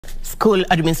School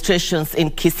administrations in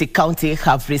Kisii County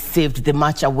have received the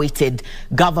much-awaited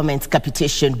government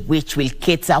capitation, which will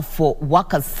cater for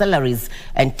workers' salaries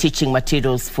and teaching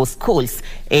materials for schools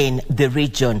in the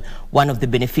region. One of the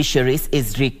beneficiaries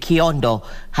is Riokindo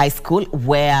High School,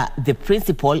 where the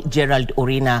principal, Gerald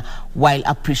Orina, while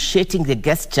appreciating the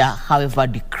gesture, however,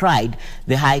 decried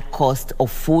the high cost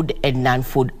of food and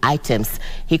non-food items.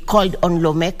 He called on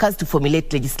lawmakers to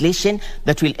formulate legislation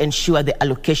that will ensure the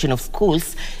allocation of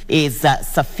schools is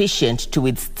sufficient to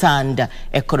withstand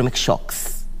economic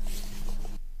shocks.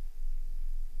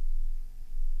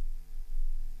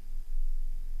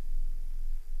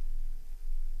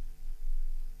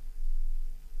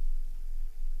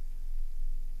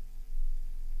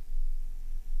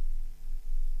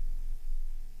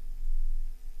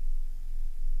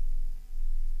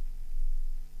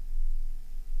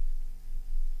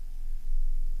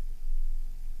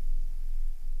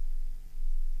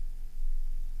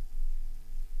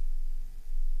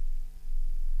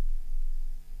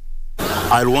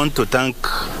 I want to thank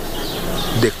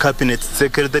the Cabinet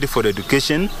Secretary for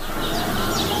Education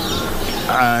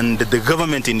and the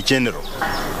government in general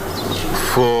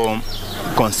for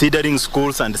considering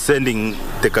schools and sending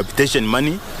the capitation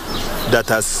money that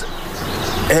has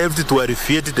helped to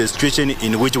alleviate the situation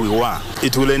in which we were.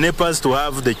 It will enable us to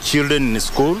have the children in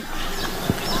school,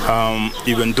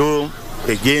 even though,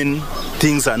 again,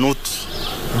 things are not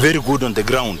very good on the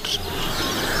ground.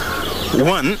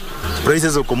 One,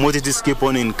 prices of commodities keep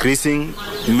on increasing.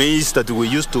 Maize that we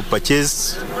used to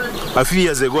purchase a few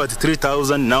years ago at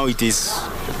 3,000, now it is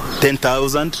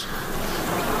 10,000.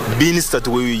 Beans that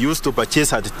we used to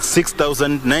purchase at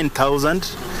 6,000,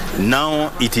 9,000,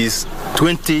 now it is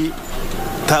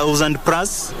 20,000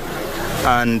 plus,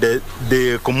 and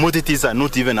the commodities are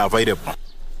not even available.